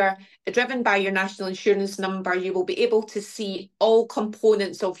 where, driven by your national insurance number, you will be able to see all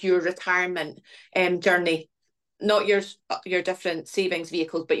components of your retirement journey. Not your different savings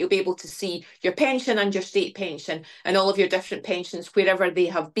vehicles, but you'll be able to see your pension and your state pension and all of your different pensions wherever they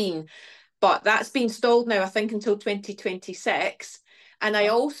have been. But that's been stalled now, I think, until 2026. And I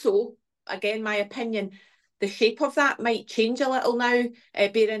also, again, my opinion, the shape of that might change a little now,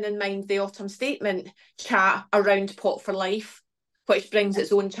 bearing in mind the autumn statement chat around Pot for Life, which brings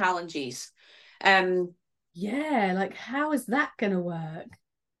its own challenges. Like, how is that going to work?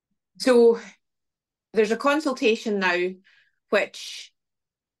 So there's a consultation now which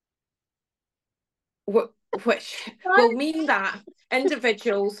will mean that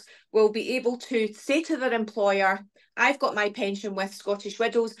individuals will be able to say to their employer, I've got my pension with Scottish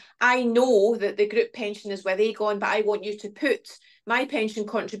Widows. I know that the group pension is with Aegon, but I want you to put my pension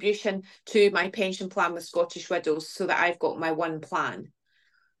contribution to my pension plan with Scottish Widows so that I've got my one plan.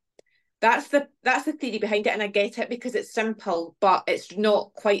 That's the theory behind it, and I get it because it's simple, but it's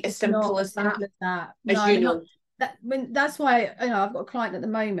not quite as simple as that. No, you know. That's why, you know, I've got a client at the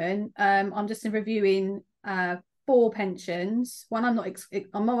moment. I'm just reviewing 4 pensions. One I'm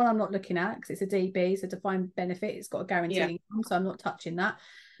not looking at because it's a DB, it's a defined benefit. It's got a guaranteed income, so I'm not touching that.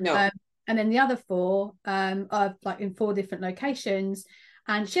 No. And then the other 4 are like in 4 different locations.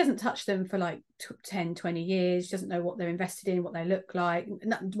 And she hasn't touched them for like 10, 20 years. She doesn't know what they're invested in, what they look like,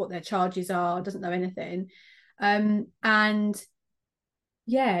 what their charges are, doesn't know anything. And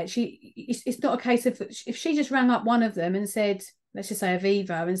yeah, it's not a case of, if she just rang up one of them and said, let's just say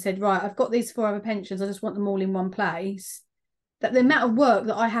Aviva, and said, right, I've got these 4 other pensions, I just want them all in one place, that the amount of work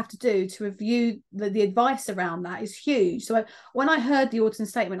that I have to do to review the advice around that is huge. So when I heard the autumn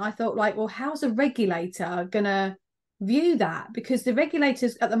statement, I thought, like, well, how's a regulator gonna view that? Because the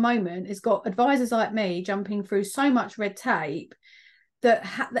regulators at the moment has got advisors like me jumping through so much red tape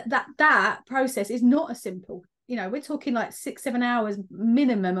that process is not as simple. You know, we're talking like 6-7 hours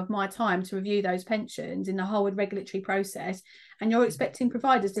minimum of my time to review those pensions in the whole regulatory process, and you're expecting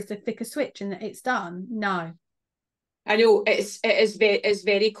providers just to flick a switch and it's done. No, I know it is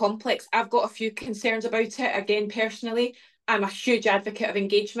very complex. I've got a few concerns about it. Again, personally, I'm a huge advocate of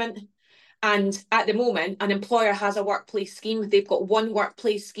engagement. And at the moment, an employer has a workplace scheme. They've got one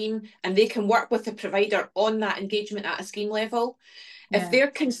workplace scheme, and they can work with the provider on that engagement at a scheme level. Yeah.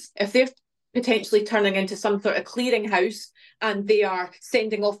 If they're potentially turning into some sort of clearinghouse and they are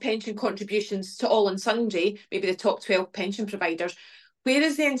sending off pension contributions to all and sundry, maybe the top 12 pension providers, where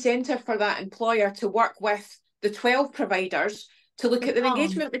is the incentive for that employer to work with the 12 providers to look at their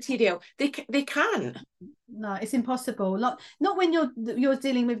engagement material? They can't. No, it's impossible. Not when you're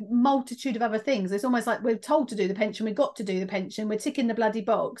dealing with multitude of other things. It's almost like we're told to do the pension, we've got to do the pension, we're ticking the bloody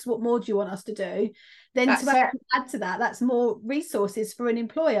box. What more do you want us to do? Then to add to that, that's more resources for an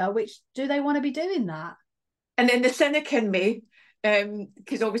employer, which do they want to be doing that? And then the cynic in me,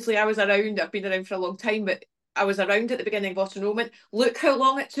 because obviously I've been around for a long time, but I was around at the beginning of auto-enrolment. Look how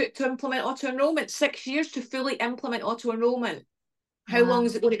long it took to implement auto-enrolment. 6 years to fully implement auto-enrolment. How long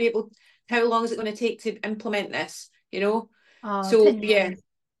is it going to take to implement this? You know? So yeah.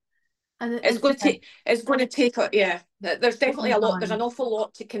 And it's going to take there's definitely a lot, there's an awful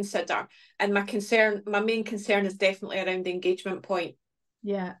lot to consider. And my main concern is definitely around the engagement point.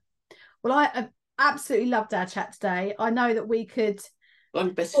 Yeah. Well, I absolutely loved our chat today. I know that we could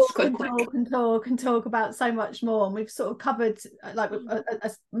talk about so much more, and we've sort of covered like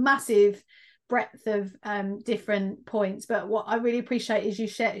a massive breadth of different points, but what I really appreciate is you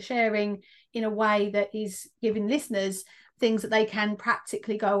sharing in a way that is giving listeners things that they can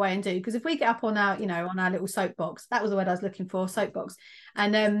practically go away and do. Because if we get up on our, you know, on our little soapbox, that was the word I was looking for, soapbox,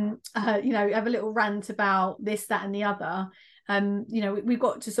 and you know, have a little rant about this, that and the other, you know, we've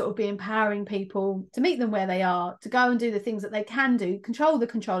got to sort of be empowering people to meet them where they are, to go and do the things that they can do, control the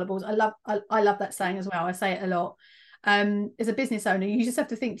controllables. I love that saying as well. I say it a lot. As a business owner, you just have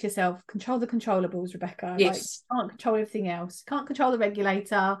to think to yourself, control the controllables, Rebecca. Yes. Like, can't control everything else, can't control the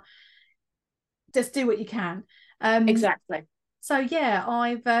regulator, just do what you can. Exactly. So yeah,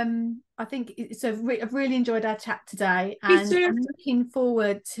 I think it's I've really enjoyed our chat today, and I'm looking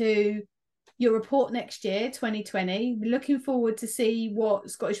forward to your report next year, 2020. Looking forward to see what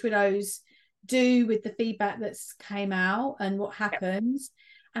Scottish Widows do with the feedback that's came out and what happens.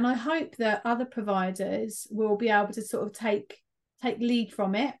 And I hope that other providers will be able to sort of take lead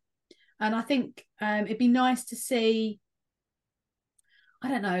from it. And I think it'd be nice to see, I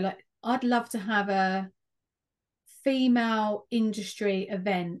don't know, like I'd love to have a female industry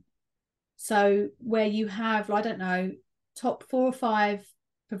event. So where you have, I don't know, top 4 or 5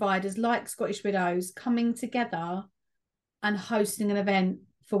 providers like Scottish Widows coming together and hosting an event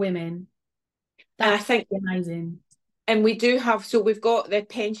for women. That's amazing. And we do have, so we've got the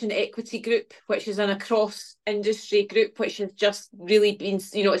pension equity group, which is an across industry group, which has just really been,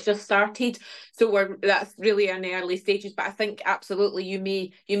 you know, it's just started. So that's really in the early stages. But I think absolutely you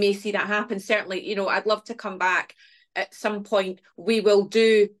may see that happen. Certainly, you know, I'd love to come back at some point. We will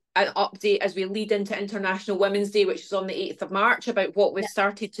do an update as we lead into International Women's Day, which is on the 8th of March, about what we've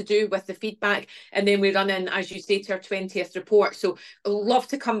started to do with the feedback. And then we run in, as you say, to our 20th report. So I'd love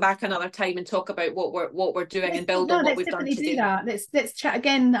to come back another time and talk about what we're doing and build on what we've done today. That. Let's chat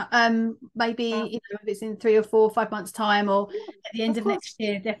again, maybe you know, if it's in 3 or 4 or 5 months' time, or at the end of next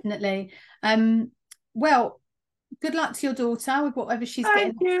year, definitely. Well, good luck to your daughter with whatever she's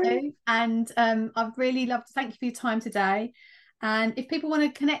getting to. And I've really loved to thank you for your time today. And if people want to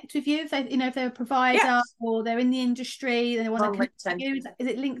connect with you, if they, you know, if they're a provider or they're in the industry, then they want to connect with you, is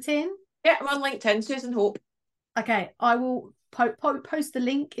it LinkedIn? Yeah, I'm on LinkedIn, Susan Hope. Okay, I will post the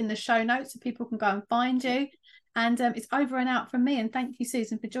link in the show notes so people can go and find you. And it's over and out from me. And thank you,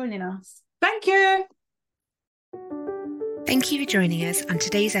 Susan, for joining us. Thank you. Thank you for joining us on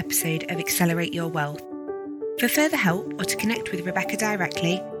today's episode of Accelerate Your Wealth. For further help or to connect with Rebecca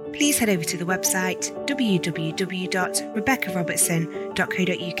directly, please head over to the website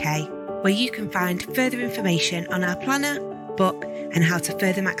www.rebeccarobertson.co.uk, where you can find further information on our planner, book, and how to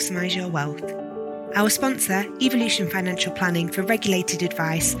further maximise your wealth. Our sponsor, Evolution Financial Planning, for regulated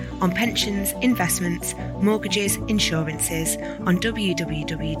advice on pensions, investments, mortgages, insurances on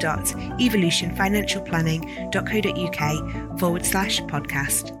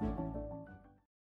www.evolutionfinancialplanning.co.uk/podcast.